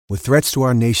With threats to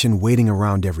our nation waiting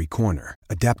around every corner,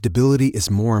 adaptability is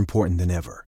more important than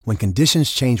ever. When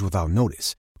conditions change without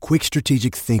notice, quick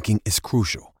strategic thinking is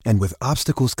crucial. And with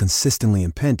obstacles consistently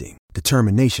impending,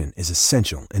 determination is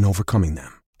essential in overcoming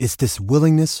them. It's this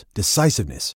willingness,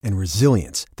 decisiveness, and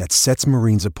resilience that sets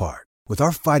Marines apart. With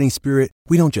our fighting spirit,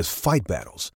 we don't just fight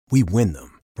battles, we win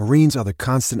them. Marines are the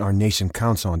constant our nation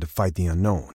counts on to fight the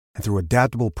unknown. And through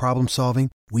adaptable problem solving,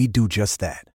 we do just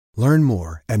that. Learn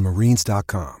more at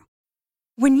marines.com.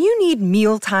 When you need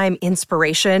mealtime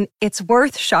inspiration, it's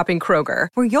worth shopping Kroger,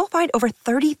 where you'll find over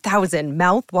 30,000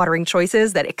 mouth-watering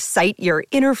choices that excite your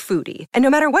inner foodie. And no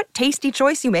matter what tasty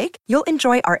choice you make, you'll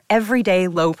enjoy our everyday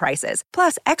low prices,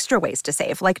 plus extra ways to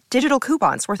save, like digital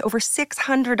coupons worth over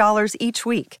 $600 each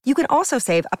week. You can also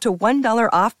save up to $1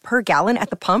 off per gallon at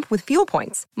the pump with fuel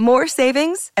points. More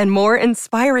savings and more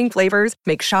inspiring flavors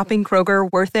make shopping Kroger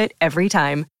worth it every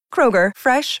time. Kroger,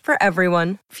 fresh for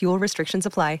everyone. Fuel restrictions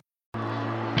apply.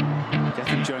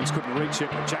 Gethin Jones couldn't reach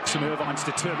it, but Jackson Irvine's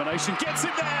determination gets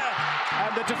him there.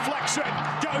 And the deflection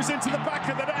goes into the back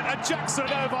of the net, and Jackson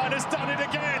Irvine has done it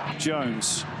again.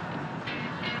 Jones.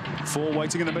 Four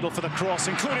waiting in the middle for the cross,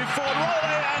 including Ford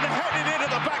Raleigh, and headed into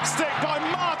the back stick by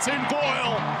Martin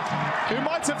Boyle, who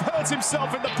might have hurt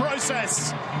himself in the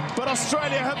process. But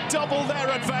Australia have doubled their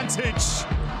advantage.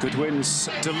 Goodwin's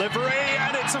delivery,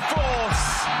 and it's a fourth.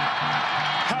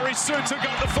 Harry Suter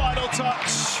got the final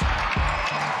touch.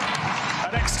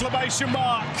 An exclamation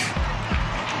mark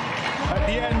at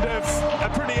the end of a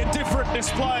pretty indifferent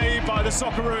display by the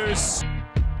Socceroos.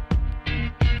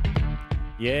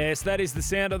 Yes, that is the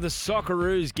sound of the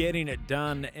Socceroos getting it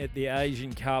done at the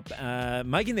Asian Cup,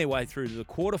 making their way through to the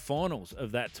quarterfinals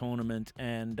of that tournament.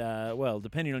 And, well,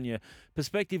 depending on your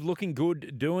perspective, looking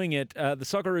good doing it. The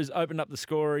Socceroos opened up the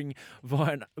scoring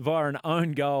via an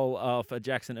own goal off a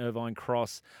Jackson Irvine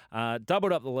cross,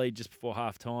 doubled up the lead just before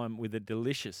half-time with a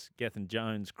delicious Gethin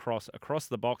Jones cross across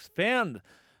the box, found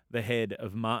the head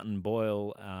of Martin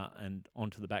Boyle and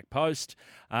onto the back post.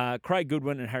 Craig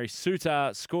Goodwin and Harry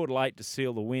Suter scored late to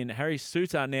seal the win. Harry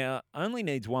Suter now only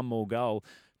needs one more goal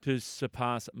to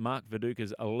surpass Mark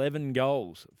Viduka's 11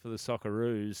 goals for the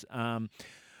Socceroos.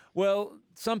 Well,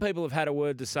 some people have had a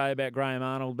word to say about Graham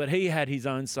Arnold, but he had his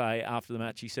own say after the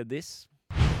match. He said this.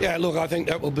 Yeah, look, I think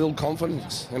that will build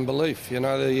confidence and belief. You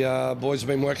know, the boys have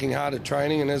been working hard at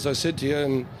training, and as I said to you,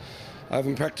 and I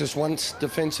haven't practiced once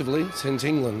defensively since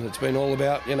England. It's been all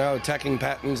about, you know, attacking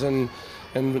patterns and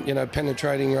you know,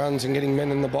 penetrating runs and getting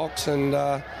men in the box. And,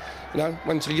 you know,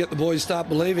 once you get the boys start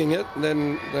believing it,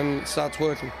 then it starts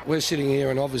working. We're sitting here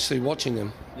and obviously watching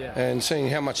them and seeing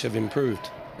how much they've improved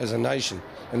as a nation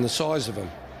and the size of them.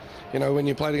 You know, when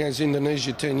you played against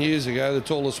Indonesia 10 years ago, the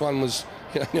tallest one was,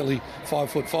 you know, nearly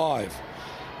 5'5".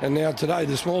 And now today,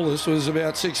 the smallest was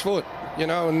about 6 foot, you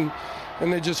know, and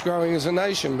they're just growing as a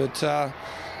nation. But,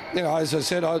 you know, as I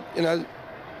said, you know,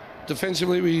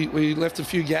 defensively we left a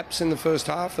few gaps in the first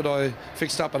half that I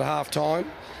fixed up at half-time.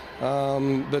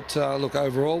 But, look,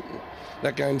 overall,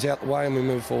 that game's out the way and we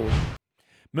move forward.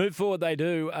 Move forward they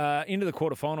do. Into the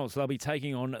quarterfinals, they'll be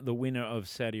taking on the winner of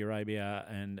Saudi Arabia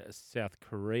and South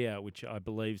Korea, which I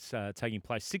believe is taking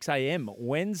place 6 a.m.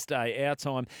 Wednesday, our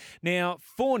time. Now,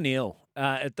 4-0.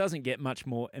 It doesn't get much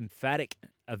more emphatic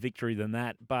a victory than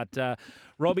that. But,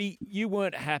 Robbie, you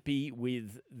weren't happy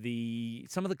with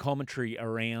some of the commentary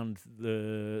around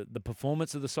the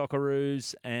performance of the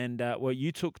Socceroos, and well,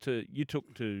 you took to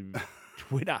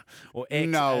Twitter or X,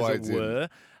 no, as it were.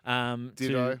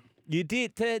 Did I? You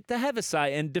did to have a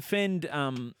say and defend.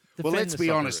 Well, let's be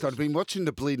honest. Socceroos. I've been watching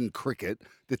the bleeding cricket,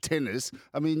 the tennis.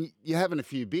 I mean, you're having a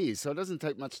few beers, so it doesn't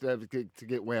take much to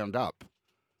get wound up.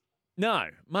 No,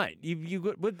 mate. You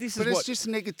got. Well, this but is it's just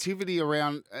negativity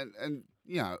around, and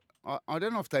you know, I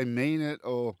don't know if they mean it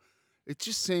or it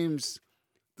just seems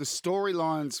the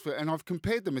storylines for. And I've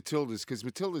compared the Matildas because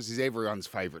Matildas is everyone's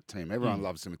favourite team. Everyone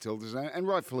loves the Matildas, and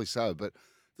rightfully so. But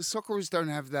the Socceroos don't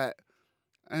have that,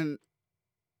 and.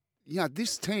 Yeah,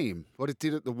 this team, what it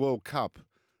did at the World Cup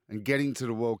and getting to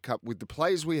the World Cup with the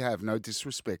players we have, no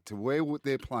disrespect to where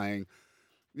they're playing,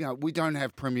 you know, we don't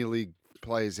have Premier League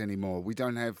players anymore. We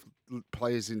don't have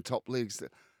players in top leagues.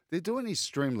 They're doing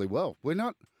extremely well. We're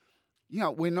not, you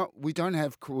know, we don't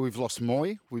have, we've lost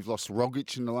Moy, we've lost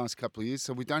Rogic in the last couple of years,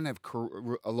 so we don't have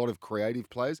a lot of creative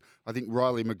players. I think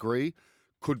Riley McGree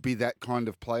could be that kind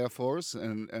of player for us,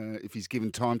 and if he's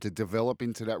given time to develop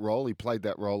into that role, he played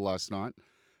that role last night.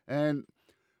 And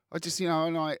I just, you know,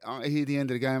 and I hear the end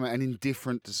of the game, an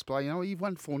indifferent display. You know, you've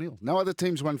won 4-0. No other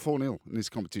team's won 4-0 in this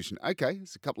competition. Okay,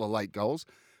 it's a couple of late goals.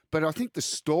 But I think the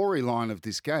storyline of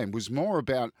this game was more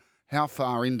about how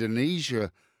far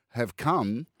Indonesia have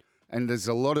come and there's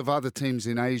a lot of other teams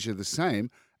in Asia the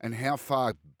same, and how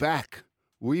far back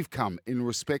we've come in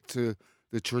respect to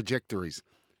the trajectories.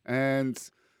 And,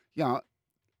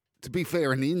 to be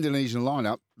fair, in the Indonesian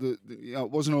lineup,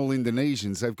 it wasn't all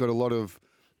Indonesians. They've got a lot of,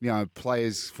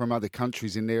 players from other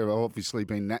countries in there who have obviously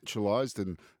been naturalised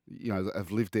and,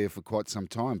 have lived there for quite some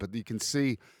time. But you can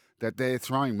see that they're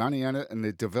throwing money at it and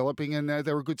they're developing, and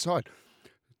they're a good side.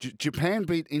 Japan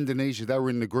beat Indonesia. They were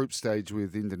in the group stage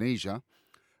with Indonesia,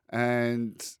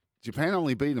 and Japan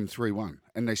only beat them 3-1,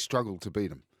 and they struggled to beat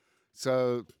them.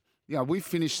 So, we've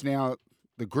finished now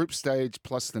the group stage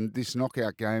plus this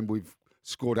knockout game. We've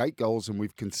scored 8 goals and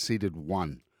we've conceded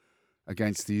 1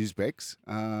 against the Uzbeks.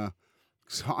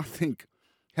 So I think,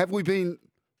 have we been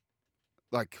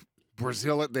like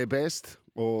Brazil at their best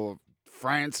or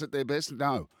France at their best?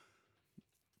 No.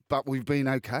 But we've been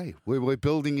okay. We're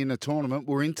building in a tournament.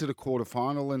 We're into the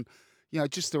quarterfinal, and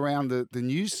just around the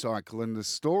news cycle and the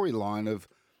storyline of,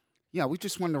 we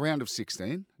just won the round of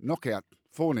 16, knockout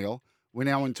 4-0. We're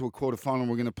now into a quarterfinal.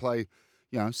 We're going to play,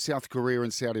 South Korea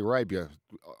and Saudi Arabia.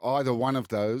 Either one of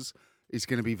those is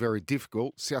going to be very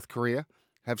difficult. South Korea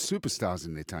have superstars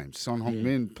in their team. Son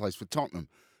Heung-min plays for Tottenham,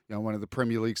 one of the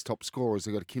Premier League's top scorers.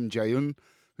 They've got Kim Jae-un,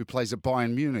 who plays at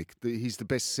Bayern Munich. He's the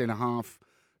best centre-half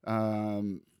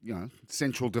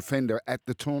central defender at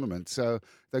the tournament. So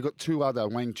they've got 2 other,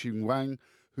 Wang Chung-wang,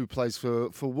 who plays for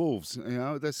Wolves.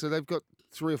 So they've got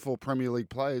 3 or 4 Premier League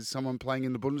players, someone playing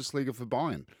in the Bundesliga for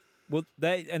Bayern. Well,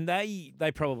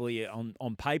 they probably,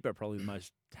 on paper, probably the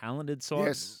most talented side.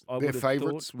 Yes, they're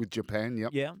favourites with Japan,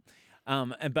 yep. Yeah.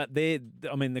 But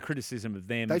the criticism of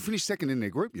them... They finished second in their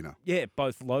group, Yeah,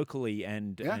 both locally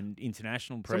and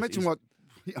international press. So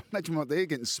imagine what they're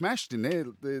getting smashed in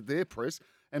their press,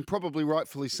 and probably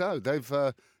rightfully so. They've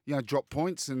dropped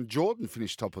points, and Jordan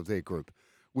finished top of their group,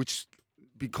 which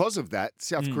because of that,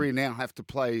 South Korea now have to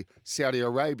play Saudi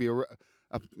Arabia,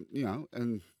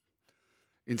 and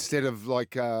instead of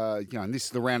and this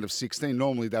is the round of 16.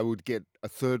 Normally they would get a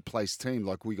third place team,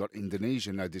 like we got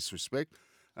Indonesia. No disrespect,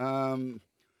 but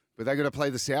they got to play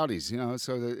the Saudis.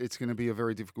 So it's going to be a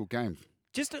very difficult game.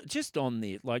 Just on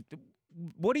the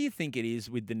what do you think it is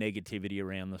with the negativity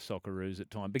around the Socceroos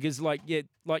at times? Because, like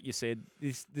you said,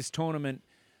 this tournament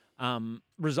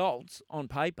results on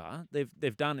paper,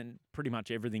 they've done in pretty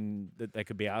much everything that they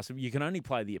could be asked of. You can only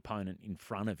play the opponent in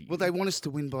front of you. Well, they want us to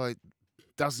win by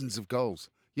dozens of goals.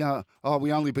 We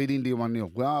only beat India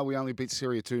 1-0. Well, we only beat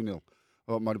Syria 2-0.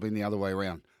 Or it might have been the other way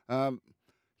around.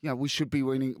 We should be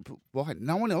winning. Why?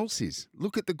 No one else is.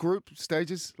 Look at the group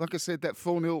stages. Like I said, that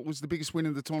 4-0 was the biggest win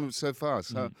in the tournament so far.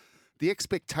 So the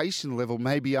expectation level,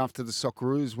 maybe after the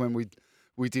Socceroos, when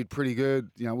we did pretty good.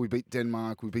 We beat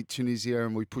Denmark, we beat Tunisia,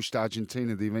 and we pushed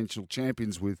Argentina, the eventual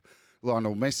champions, with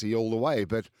Lionel Messi all the way.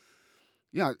 But,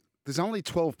 there's only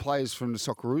 12 players from the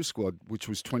Socceroos squad, which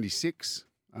was 24,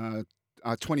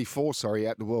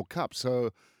 at the World Cup.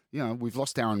 So, we've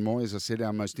lost Aaron Moy, as I said,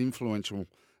 our most influential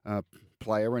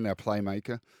player and our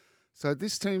playmaker. So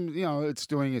this team, it's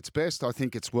doing its best. I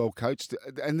think it's well coached.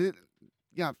 And,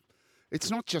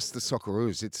 it's not just the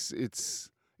Socceroos.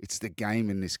 It's the game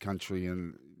in this country.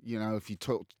 And, if you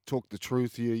talk the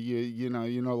truth, you're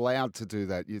not allowed to do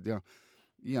that.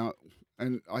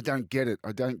 And I don't get it.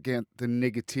 I don't get the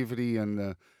negativity and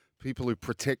the people who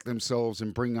protect themselves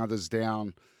and bring others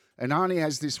down. And Arnie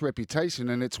has this reputation,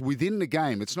 and it's within the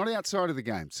game. It's not outside of the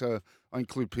game. So I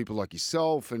include people like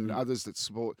yourself and others that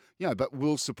support, but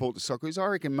will support the Socceroos. I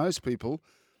reckon most people,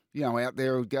 out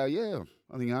there would go,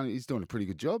 I think Arnie, he's doing a pretty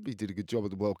good job. He did a good job at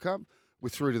the World Cup. We're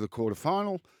through to the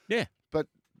quarterfinal. Yeah. But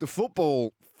the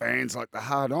football fans, like the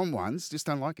hard-on ones, just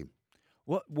don't like him.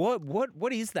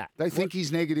 What is that? They think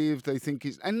he's negative. They think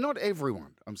he's... And not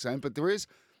everyone, I'm saying, but there is...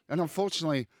 And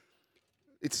unfortunately,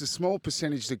 it's a small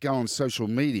percentage that go on social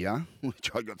media, which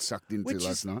I got sucked into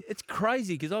last night. It's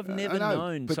crazy because I've never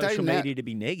known social media to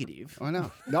be negative. I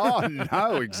know.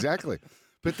 No, exactly.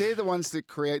 But they're the ones that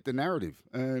create the narrative,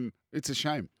 and it's a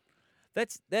shame.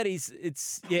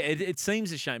 It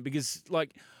seems a shame because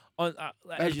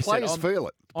as you players said, feel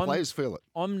it. Players feel it.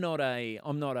 I've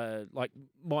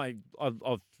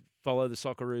follow the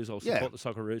Socceroos, I'll support the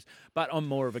Socceroos, but I'm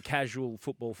more of a casual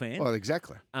football fan. Well,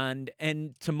 exactly. And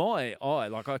to my eye,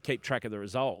 I keep track of the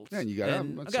results. Yeah, and you go,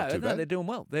 they're doing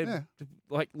well. They're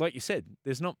like you said,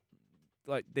 there's not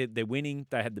they're winning.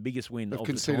 They had the biggest win of the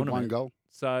tournament. They've conceded 1 goal.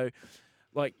 So,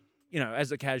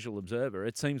 as a casual observer,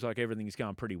 it seems like everything's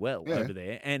going pretty well over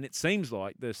there, and it seems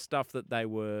like the stuff that they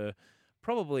were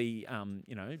probably,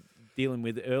 dealing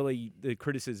with the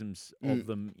criticisms of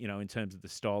them, in terms of the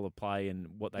style of play and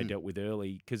what they dealt with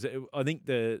early. Because I think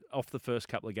off the first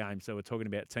couple of games, they were talking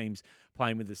about teams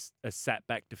playing with a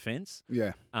sat-back defence.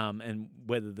 Yeah. And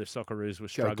whether the Socceroos were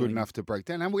struggling. Good enough to break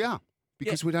down. And we are.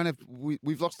 Because we don't have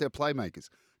we've lost our playmakers.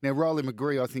 Now, Riley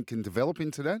McGree, I think, can develop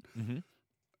into that. Mm-hmm.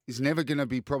 He's never going to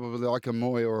be probably like a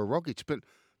Moy or a Rogic. But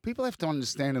people have to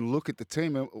understand and look at the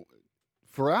team.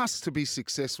 For us to be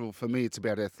successful, for me, it's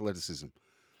about athleticism.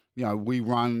 We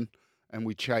run and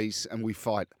we chase and we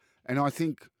fight. And I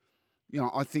think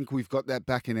we've got that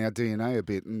back in our DNA a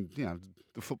bit. And,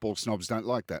 the football snobs don't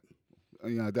like that.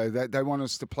 They want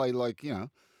us to play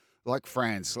like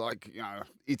France, like,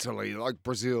 Italy, like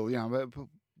Brazil, but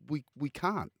we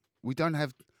can't. We don't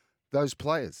have those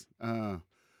players.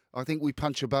 I think we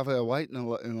punch above our weight in a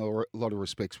lot of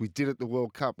respects. We did at the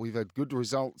World Cup. We've had good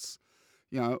results,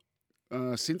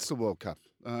 since the World Cup.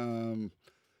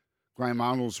 Graham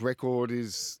Arnold's record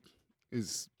is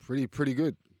pretty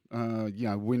good.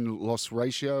 Win-loss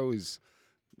ratio is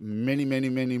many, many,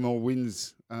 many more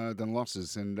wins than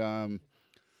losses. And,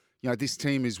 this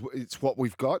team it's what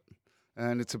we've got.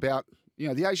 And it's about,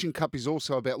 the Asian Cup is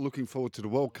also about looking forward to the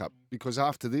World Cup, because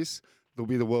after this, there'll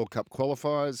be the World Cup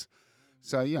qualifiers.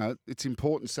 So, it's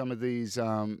important some of these,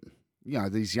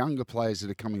 these younger players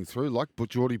that are coming through, like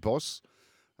Jordy Boss,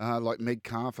 like Meg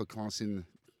Carr for class in,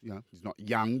 he's not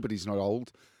young, but he's not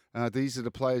old. These are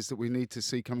the players that we need to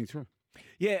see coming through.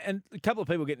 Yeah, and a couple of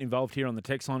people getting involved here on the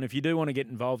text line. If you do want to get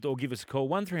involved, or give us a call,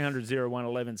 1300 01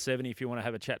 1170 if you want to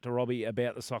have a chat to Robbie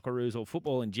about the Socceroos or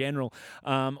football in general,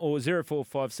 or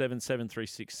 0457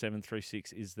 736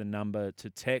 736 is the number to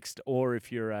text. Or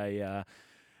if you're a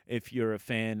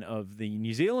fan of the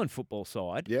New Zealand football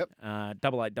side,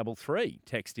 8833,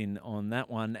 text in on that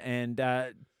one. And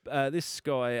this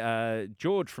guy,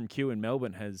 George from Kew in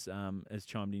Melbourne, has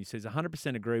chimed in. He says,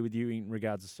 100% agree with you in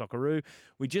regards to Socceroo.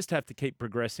 We just have to keep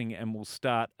progressing, and we'll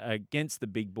start against the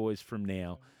big boys from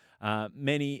now.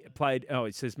 Many played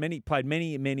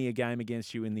many a game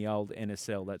against you in the old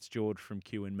NSL. That's George from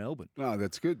Kew in Melbourne. Oh,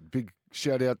 that's good. Big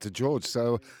shout out to George.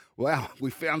 So, wow,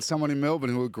 we found someone in Melbourne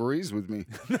who agrees with me.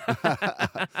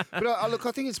 But look,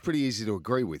 I think it's pretty easy to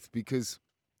agree with, because,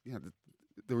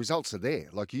 the results are there,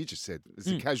 like you just said. As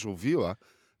a casual viewer,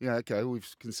 okay, we've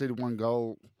conceded 1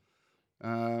 goal.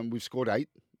 We've scored 8.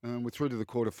 We're through to the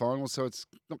quarterfinals, so it's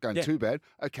not going too bad.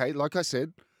 Okay, like I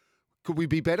said, could we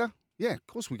be better? Yeah, of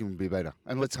course we can be better.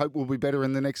 And let's hope we'll be better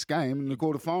in the next game in the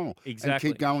quarterfinal. Exactly. And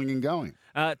keep going and going.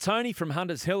 Tony from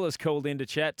Hunters Hill has called in to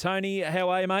chat. Tony, how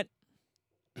are you, mate?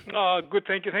 Good,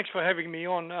 thank you. Thanks for having me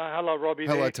on. Hello, Robbie.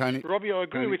 Hello, Tony. Robbie, I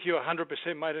agree with you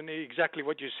 100%, mate, and exactly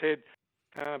what you said.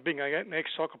 Being an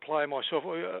ex-soccer player myself,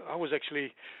 I was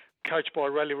actually coached by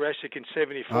Raleigh Rassick in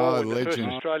 74 when the first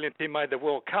Australian team made the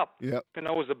World Cup. Yep. And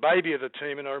I was the baby of the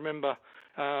team, and I remember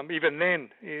even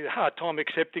then, a hard time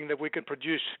accepting that we could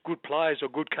produce good players or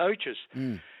good coaches.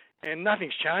 And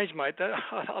nothing's changed, mate.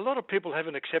 A lot of people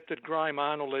haven't accepted Graham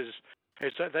Arnold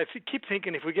as they keep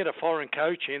thinking if we get a foreign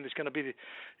coach in, there's going to be,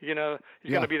 he's going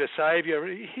to be the saviour.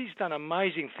 He's done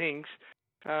amazing things.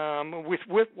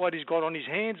 With what he's got on his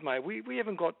hands, mate. We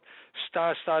haven't got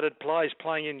star-studded players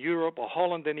playing in Europe or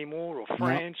Holland anymore, or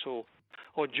France or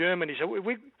Germany. So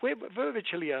we're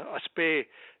virtually a spare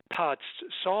parts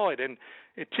side, and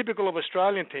it's typical of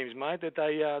Australian teams, mate, that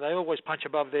they always punch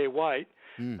above their weight.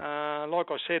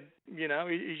 Like I said, you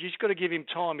just got to give him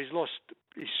time. He's lost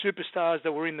his superstars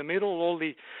that were in the middle. All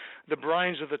the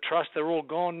brains of the trust, they're all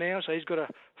gone now, so he's got to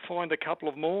find a couple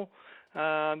of more.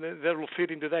 That will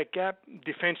fit into that gap.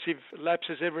 Defensive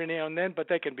lapses every now and then, but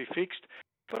they can be fixed.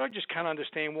 But I just can't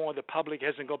understand why the public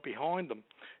hasn't got behind them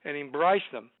and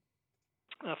embraced them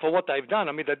for what they've done.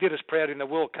 I mean, they did us proud in the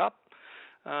World Cup,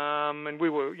 and we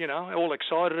were, all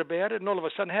excited about it. And all of a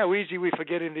sudden, how easy we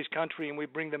forget in this country and we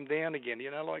bring them down again.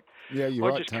 Yeah, you're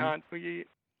right, I just can't.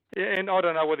 Yeah, and I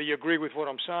don't know whether you agree with what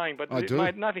I'm saying, but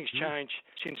mate, nothing's changed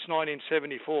since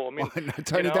 1974. I mean,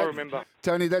 Tony, I remember.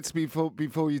 Tony, that's before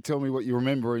you tell me what you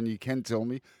remember, and you can tell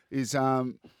me, is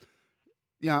I've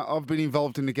been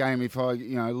involved in the game. If I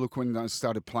look when I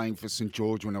started playing for St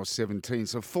George when I was 17,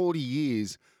 so 40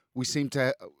 years we seem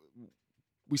to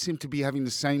be having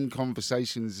the same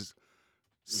conversations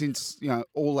since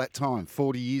all that time,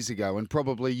 40 years ago, and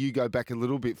probably you go back a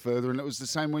little bit further, and it was the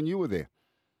same when you were there.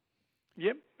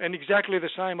 Yep, and exactly the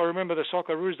same. I remember the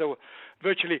Socceroos. They were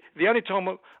virtually the only time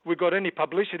we got any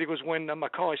publicity was when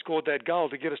Mackay scored that goal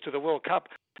to get us to the World Cup.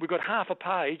 We got half a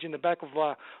page in the back of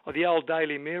the old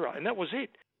Daily Mirror, and that was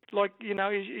it. Like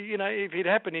if it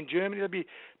happened in Germany, there'd be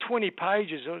 20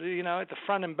 pages, at the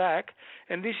front and back.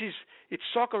 And it's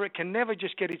soccer. It can never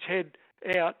just get its head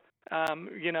out,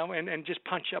 and just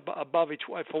punch up above each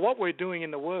way. For what we're doing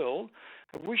in the world,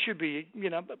 we should be,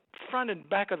 front and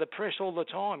back of the press all the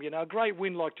time. A great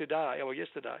win like today or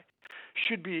yesterday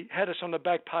should be had us on the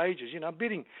back pages.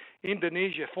 Beating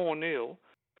Indonesia 4-0,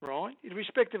 right?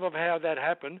 Irrespective of how that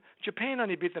happened, Japan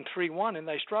only beat them 3-1 and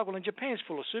they struggled. And Japan's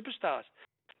full of superstars.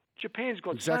 Japan's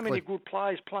got so many good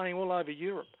players playing all over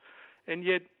Europe. And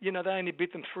yet, they only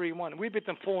beat them 3-1. We beat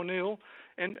them 4-0,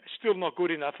 and still not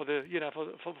good enough for the,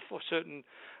 for certain,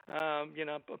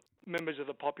 members of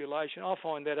the population. I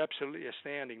find that absolutely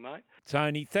astounding, mate.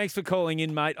 Tony, thanks for calling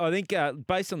in, mate. I think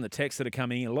based on the texts that are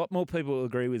coming in, a lot more people will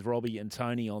agree with Robbie and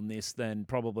Tony on this than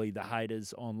probably the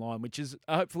haters online, which is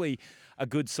hopefully a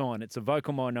good sign. It's a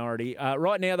vocal minority.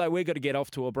 Right now, though, we've got to get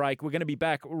off to a break. We're going to be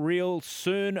back real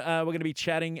soon. We're going to be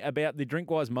chatting about the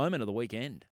Drinkwise moment of the weekend.